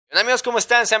Hola amigos, ¿cómo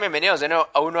están? Sean bienvenidos de nuevo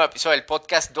a un nuevo episodio del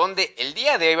podcast donde el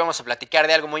día de hoy vamos a platicar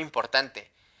de algo muy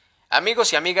importante.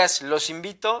 Amigos y amigas, los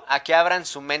invito a que abran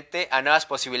su mente a nuevas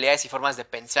posibilidades y formas de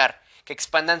pensar, que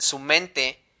expandan su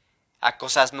mente a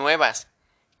cosas nuevas,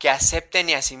 que acepten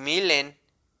y asimilen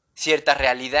ciertas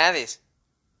realidades,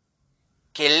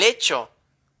 que el hecho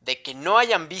de que no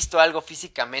hayan visto algo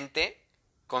físicamente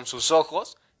con sus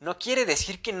ojos no quiere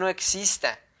decir que no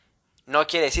exista, no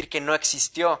quiere decir que no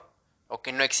existió o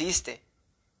que no existe.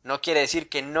 No quiere decir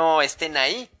que no estén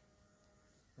ahí.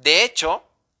 De hecho,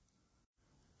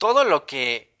 todo lo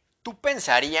que tú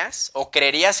pensarías o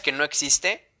creerías que no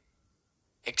existe,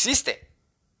 existe.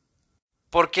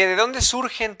 Porque ¿de dónde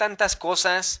surgen tantas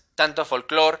cosas, tanto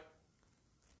folclore,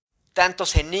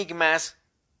 tantos enigmas,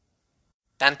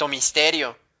 tanto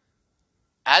misterio?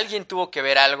 Alguien tuvo que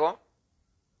ver algo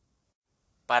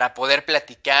para poder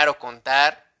platicar o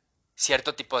contar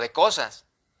cierto tipo de cosas.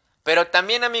 Pero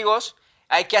también, amigos,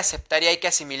 hay que aceptar y hay que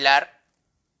asimilar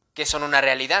que son una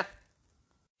realidad.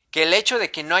 Que el hecho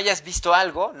de que no hayas visto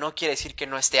algo no quiere decir que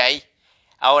no esté ahí.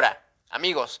 Ahora,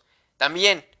 amigos,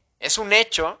 también es un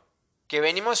hecho que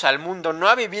venimos al mundo no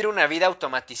a vivir una vida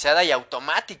automatizada y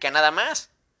automática nada más,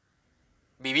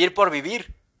 vivir por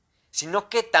vivir, sino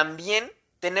que también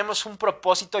tenemos un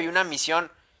propósito y una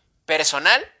misión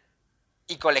personal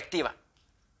y colectiva.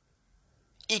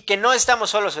 Y que no estamos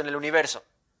solos en el universo,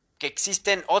 que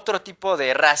existen otro tipo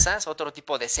de razas, otro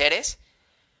tipo de seres,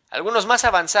 algunos más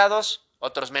avanzados,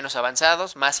 otros menos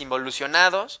avanzados, más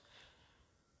involucionados,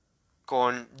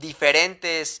 con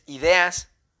diferentes ideas,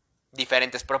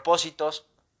 diferentes propósitos,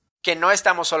 que no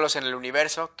estamos solos en el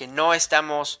universo, que no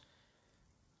estamos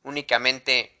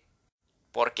únicamente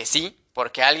porque sí,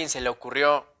 porque a alguien se le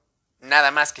ocurrió nada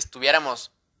más que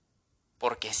estuviéramos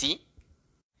porque sí,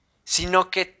 sino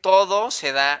que todo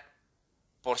se da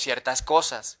por ciertas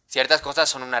cosas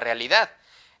son una realidad.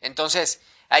 Entonces,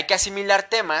 hay que asimilar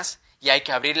temas y hay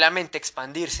que abrir la mente,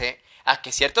 expandirse a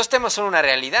que ciertos temas son una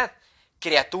realidad.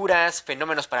 Criaturas,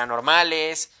 fenómenos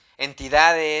paranormales,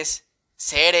 entidades,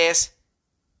 seres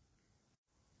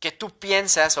que tú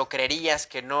piensas o creerías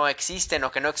que no existen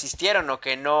o que no existieron o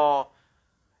que no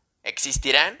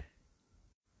existirán,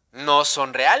 no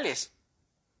son reales.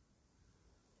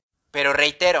 Pero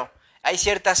reitero, hay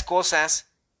ciertas cosas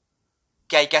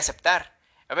que hay que aceptar.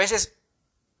 A veces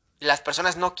las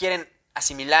personas no quieren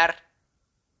asimilar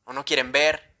o no quieren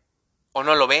ver o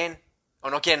no lo ven o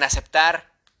no quieren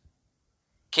aceptar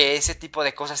que ese tipo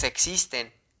de cosas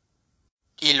existen.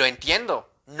 Y lo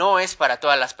entiendo, no es para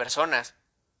todas las personas.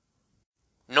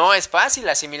 No es fácil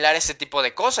asimilar ese tipo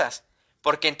de cosas,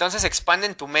 porque entonces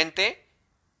expanden tu mente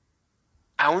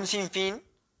a un sinfín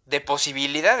de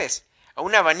posibilidades, a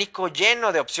un abanico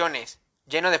lleno de opciones,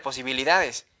 lleno de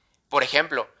posibilidades. Por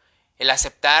ejemplo, el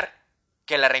aceptar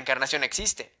que la reencarnación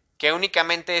existe, que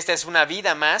únicamente esta es una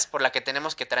vida más por la que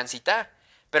tenemos que transitar,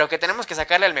 pero que tenemos que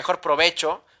sacarle el mejor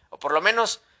provecho, o por lo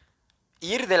menos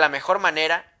ir de la mejor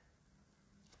manera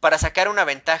para sacar una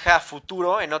ventaja a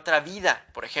futuro en otra vida,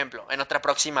 por ejemplo, en otra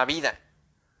próxima vida.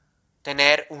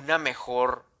 Tener una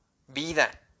mejor vida.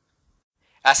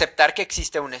 Aceptar que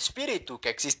existe un espíritu, que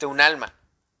existe un alma,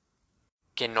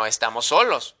 que no estamos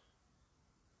solos,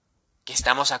 que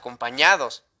estamos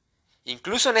acompañados.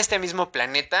 Incluso en este mismo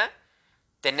planeta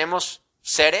tenemos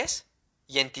seres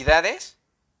y entidades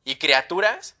y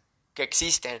criaturas que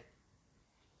existen.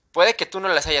 Puede que tú no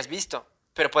las hayas visto,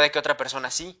 pero puede que otra persona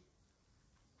sí.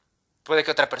 Puede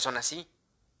que otra persona sí.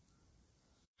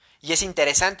 Y es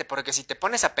interesante porque si te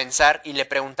pones a pensar y le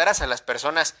preguntaras a las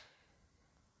personas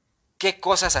qué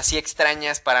cosas así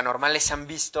extrañas, paranormales han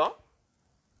visto,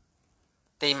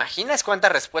 ¿te imaginas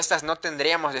cuántas respuestas no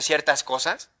tendríamos de ciertas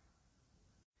cosas?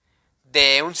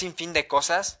 De un sinfín de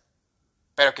cosas,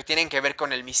 pero que tienen que ver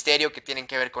con el misterio, que tienen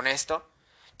que ver con esto.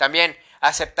 También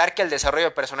aceptar que el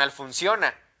desarrollo personal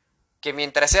funciona, que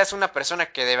mientras seas una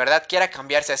persona que de verdad quiera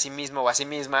cambiarse a sí mismo o a sí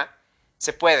misma,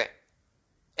 se puede,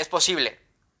 es posible,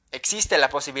 existe la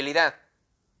posibilidad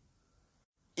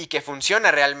y que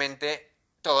funciona realmente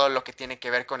todo lo que tiene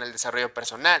que ver con el desarrollo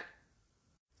personal.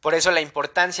 Por eso la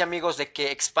importancia, amigos, de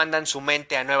que expandan su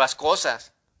mente a nuevas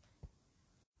cosas.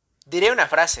 Diré una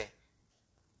frase,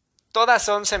 todas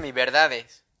son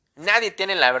semiverdades. Nadie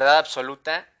tiene la verdad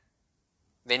absoluta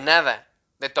de nada,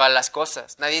 de todas las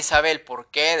cosas. Nadie sabe el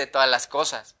porqué de todas las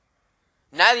cosas.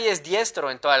 Nadie es diestro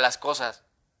en todas las cosas.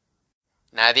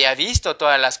 Nadie ha visto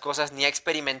todas las cosas ni ha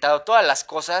experimentado todas las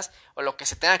cosas o lo que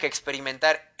se tenga que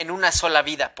experimentar en una sola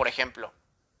vida, por ejemplo.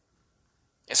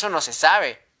 Eso no se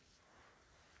sabe.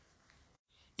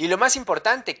 Y lo más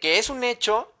importante, que es un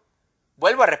hecho,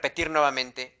 vuelvo a repetir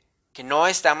nuevamente, que no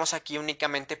estamos aquí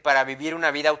únicamente para vivir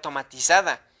una vida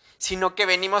automatizada, sino que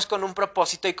venimos con un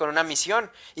propósito y con una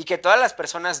misión, y que todas las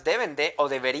personas deben de o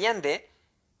deberían de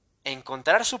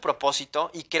encontrar su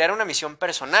propósito y crear una misión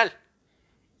personal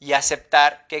y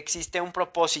aceptar que existe un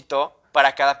propósito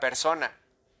para cada persona,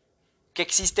 que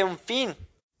existe un fin,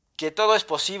 que todo es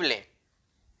posible,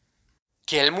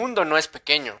 que el mundo no es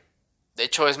pequeño, de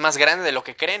hecho es más grande de lo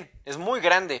que creen, es muy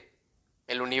grande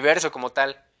el universo como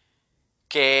tal,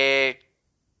 que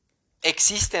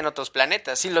existen otros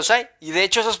planetas, sí los hay, y de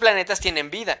hecho esos planetas tienen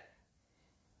vida,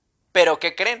 pero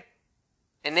 ¿qué creen?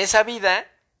 En esa vida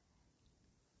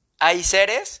hay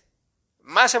seres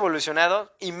más evolucionados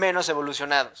y menos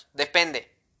evolucionados,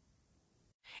 depende.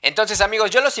 Entonces,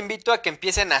 amigos, yo los invito a que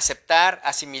empiecen a aceptar,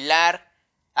 asimilar,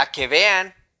 a que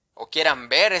vean o quieran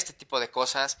ver este tipo de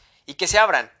cosas y que se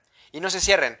abran y no se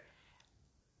cierren.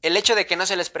 El hecho de que no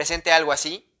se les presente algo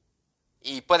así,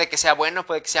 y puede que sea bueno,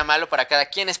 puede que sea malo para cada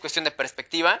quien, es cuestión de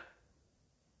perspectiva,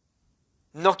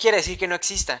 no quiere decir que no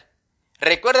exista.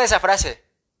 Recuerda esa frase,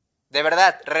 de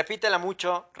verdad, repítela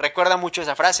mucho, recuerda mucho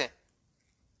esa frase.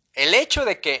 El hecho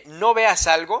de que no veas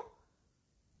algo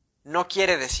no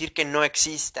quiere decir que no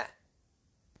exista.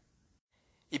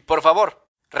 Y por favor,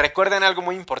 recuerden algo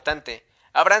muy importante.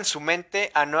 Abran su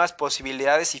mente a nuevas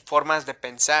posibilidades y formas de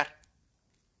pensar.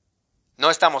 No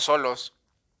estamos solos.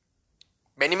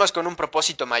 Venimos con un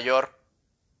propósito mayor.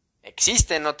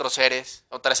 Existen otros seres,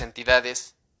 otras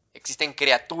entidades. Existen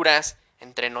criaturas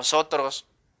entre nosotros.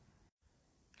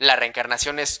 La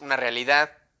reencarnación es una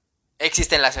realidad.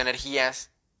 Existen las energías.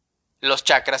 Los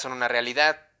chakras son una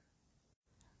realidad.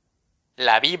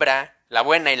 La vibra, la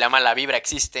buena y la mala vibra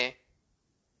existe.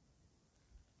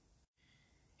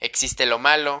 Existe lo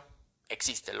malo,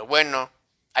 existe lo bueno.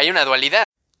 Hay una dualidad.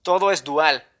 Todo es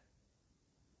dual.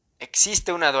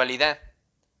 Existe una dualidad.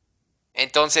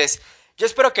 Entonces, yo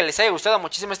espero que les haya gustado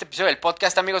muchísimo este episodio del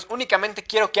podcast, amigos. Únicamente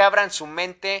quiero que abran su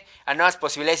mente a nuevas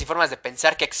posibilidades y formas de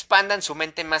pensar, que expandan su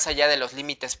mente más allá de los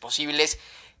límites posibles,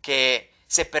 que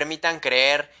se permitan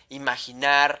creer,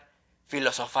 imaginar,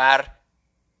 filosofar,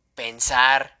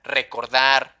 pensar,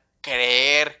 recordar,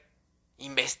 creer,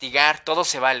 investigar, todo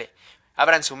se vale.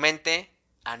 Abran su mente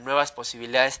a nuevas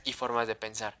posibilidades y formas de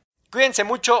pensar. Cuídense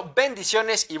mucho,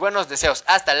 bendiciones y buenos deseos.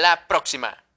 Hasta la próxima.